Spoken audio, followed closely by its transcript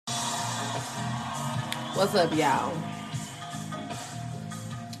What's up, y'all?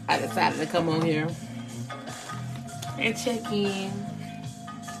 I decided to come on here and check in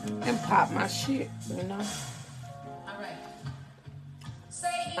and pop my shit, you know?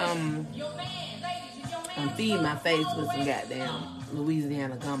 I'm feeding my face with some goddamn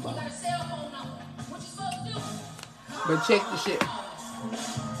Louisiana gumbo. But check the shit.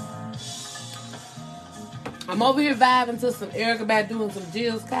 I'm over here vibing to some Erykah Badu and some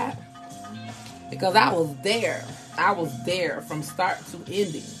Jill Scott because I was there. I was there from start to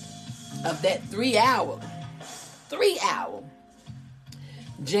ending of that 3 hour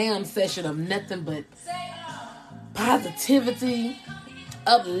jam session of nothing but positivity,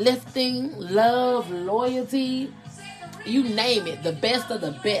 uplifting, love, loyalty, you name it, the best of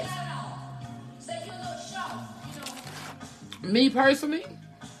the best. Me personally,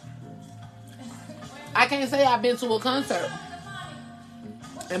 I can't say I've been to a concert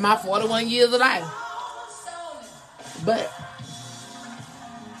in my 41 years of life, but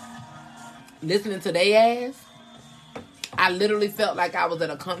listening to they ass, I literally felt like I was at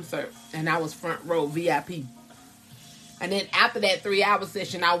a concert and I was front row VIP. And then after that 3 hour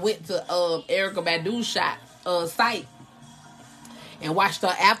session, I went to Erykah Badu's site and watched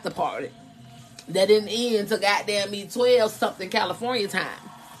her after party. That didn't end till goddamn me 12 something California time.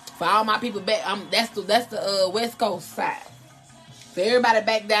 For all my people back, that's the West Coast side. For everybody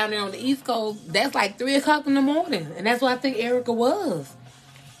back down there on the East Coast, that's like 3 o'clock in the morning, and that's what I think Erykah was.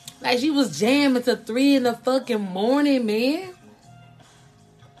 Like, she was jamming to 3 in the fucking morning, man.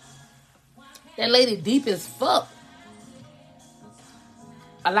 That lady deep as fuck.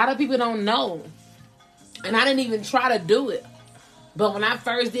 A lot of people don't know. And I didn't even try to do it. But when I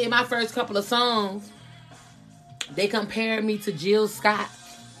first did my first couple of songs, they compared me to Jill Scott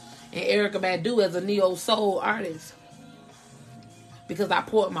and Erykah Badu as a neo-soul artist. Because I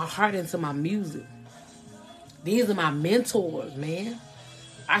poured my heart into my music. These are my mentors, man.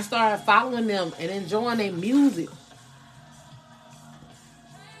 I started following them and enjoying their music.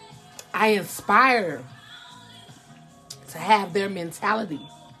 I inspire to have their mentality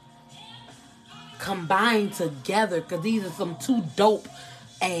combined together, because these are some two dope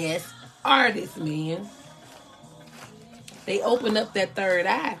ass artists, man. They open up that third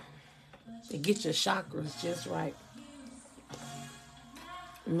eye. They get your chakras just right.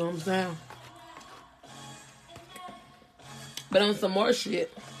 You know what I'm saying? But on some more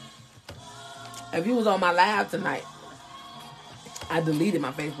shit, if you was on my live tonight, I deleted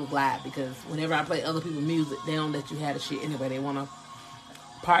my Facebook Live because whenever I play other people's music, they don't let you have the shit anyway. They want to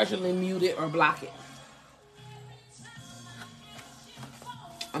partially mute it or block it.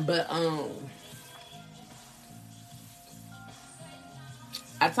 But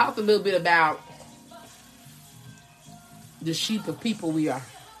I talked a little bit about the sheep of people we are.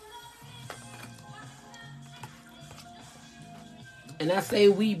 And I say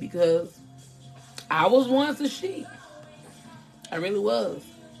we because I was once a sheep. I really was.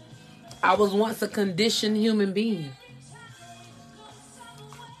 I was once a conditioned human being.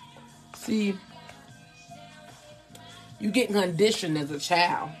 See, you get conditioned as a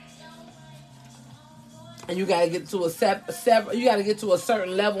child, and you gotta get to you gotta get to a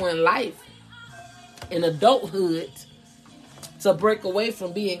certain level in life, in adulthood, to break away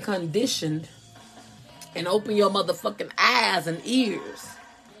from being conditioned and open your motherfucking eyes and ears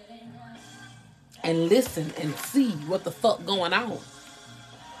and listen and see what the fuck going on.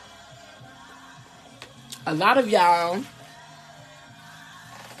 A lot of y'all,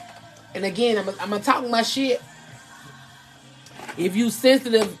 and again, I'm gonna talk my shit. If you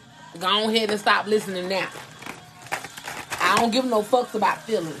sensitive, go ahead and stop listening now. I don't give no fucks about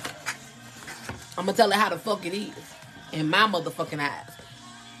feelings. I'm gonna tell it how the fuck it is in my motherfucking eyes.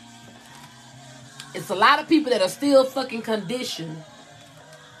 It's a lot of people that are still fucking conditioned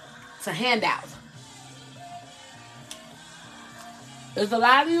to handouts. There's a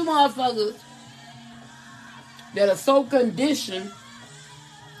lot of you motherfuckers that are so conditioned,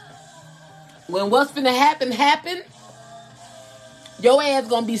 when what's finna happen, your ass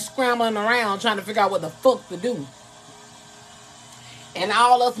gonna be scrambling around trying to figure out what the fuck to do. And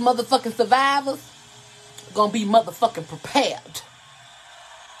all us motherfucking survivors gonna be motherfucking prepared.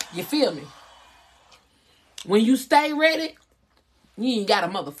 You feel me? When you stay ready, you ain't gotta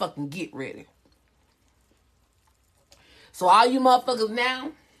motherfucking get ready. So all you motherfuckers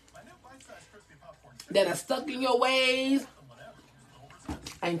now that are stuck in your ways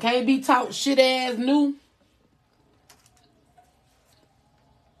and can't be taught shit ass new,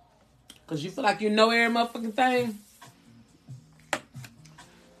 because you feel like you know every motherfucking thing,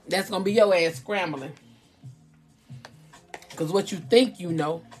 that's gonna be your ass scrambling. Because what you think you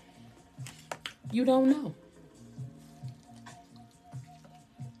know You don't know.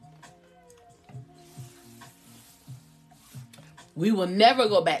 We will never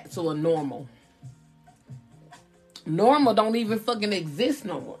go back to a normal. Normal don't even fucking exist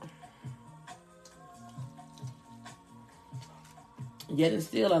no more. Yet it's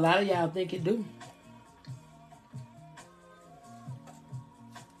still a lot of y'all think it do.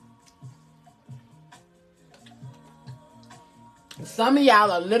 Some of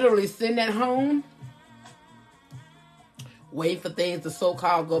y'all are literally sitting at home waiting for things to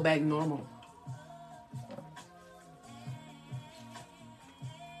so-called go back normal.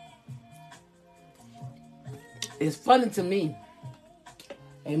 It's funny to me.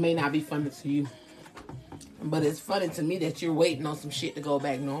 It may not be funny to you. But it's funny to me that you're waiting on some shit to go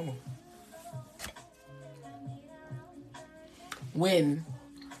back normal. When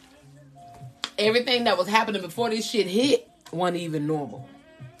everything that was happening before this shit hit wasn't even normal.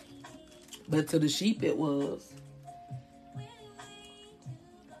 But to the sheep it was.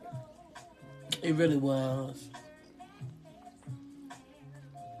 It really was.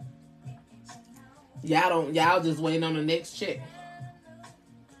 Y'all just waiting on the next check.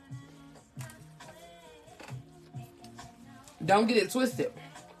 Don't get it twisted.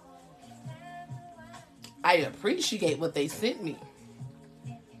 I appreciate what they sent me.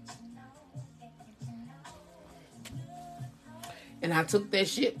 And I took that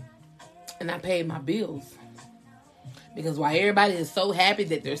shit and I paid my bills. Because while everybody is so happy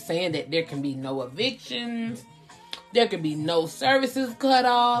that they're saying that there can be no evictions, there can be no services cut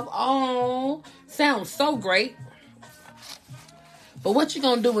off. Oh, sounds so great. But what you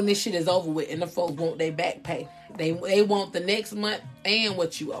gonna do when this shit is over with and the folks want their back pay? They want the next month and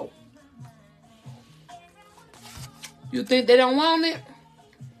what you owe. You think they don't want it?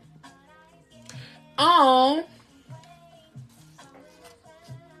 Oh,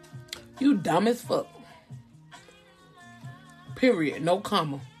 you dumb as fuck. Period. No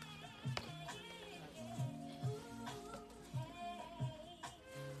comma.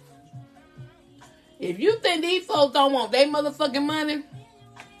 If you think these folks don't want their motherfucking money,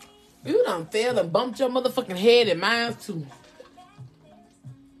 you done failed and bumped your motherfucking head and mine too.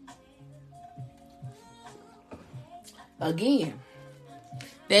 Again,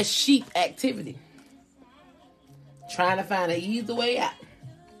 that's sheep activity. Trying to find an easy way out.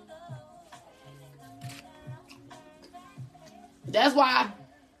 That's why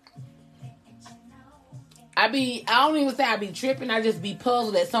I don't even say I be tripping. I just be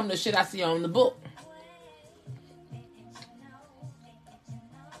puzzled at some of the shit I see on the book.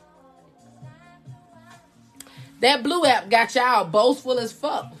 That Blue app got y'all boastful as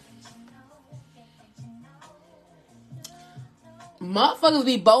fuck. Motherfuckers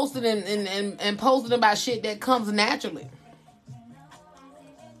be boasting and posting about shit that comes naturally.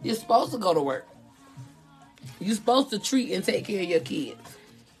 You're supposed to go to work. You're supposed to treat and take care of your kids.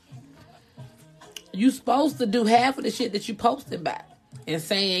 You're supposed to do half of the shit that you posted about and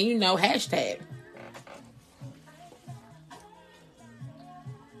saying, hashtag.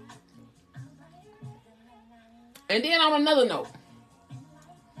 And then on another note,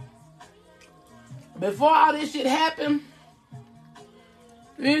 before all this shit happened,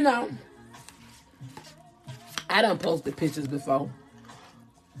 I done posted pictures before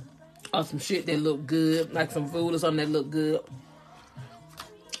of some shit that look good, like some food or something that look good.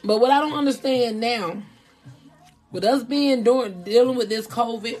 But what I don't understand now, with us dealing with this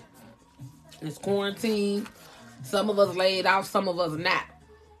COVID, this quarantine, some of us laid off, some of us not.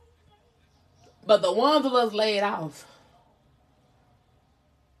 But the ones of us laid off,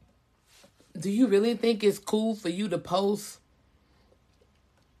 do you really think it's cool for you to post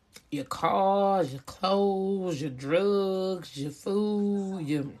your cars, your clothes, your drugs, your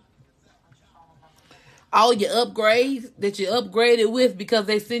food, all your upgrades that you upgraded with because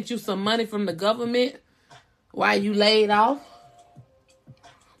they sent you some money from the government while you laid off?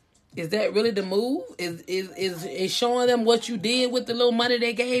 Is that really the move? Is showing them what you did with the little money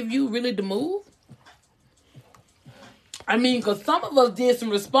they gave you really the move? I mean, because some of us did some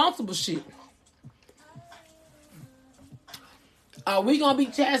responsible shit. Are we going to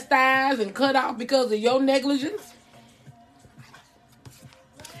be chastised and cut off because of your negligence?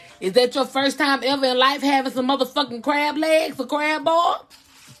 Is that your first time ever in life having some motherfucking crab legs or crab ball?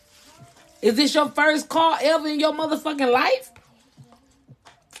 Is this your first car ever in your motherfucking life?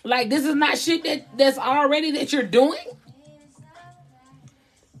 Like, this is not shit that's already that you're doing?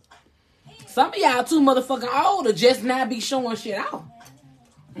 Some of y'all too motherfucking old to just not be showing shit out.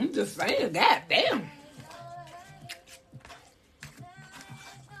 I'm just saying, goddamn.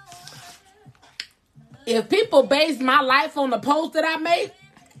 If people base my life on the post that I made,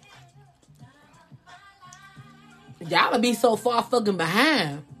 Y'all will be so far fucking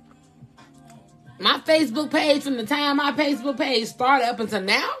behind. My Facebook page, from the time my Facebook page started up until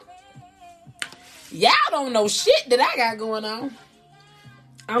now, y'all don't know shit that I got going on.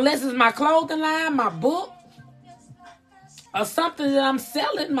 Unless it's my clothing line, my book, or something that I'm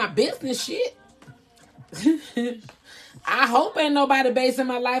selling, my business shit. I hope ain't nobody basing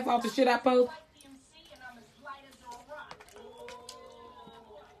my life off the shit I post.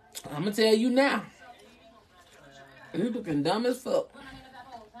 I'm gonna tell you now. You looking dumb as fuck.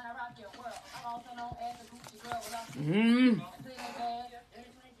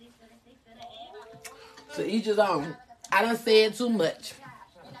 To each his own. I done said too much.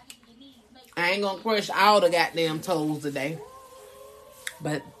 I ain't gonna crush all the goddamn toes today.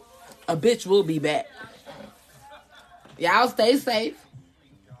 But a bitch will be back. Y'all stay safe.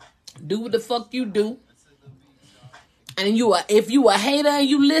 Do what the fuck you do. And if you a hater and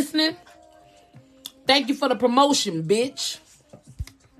you listening, thank you for the promotion, bitch.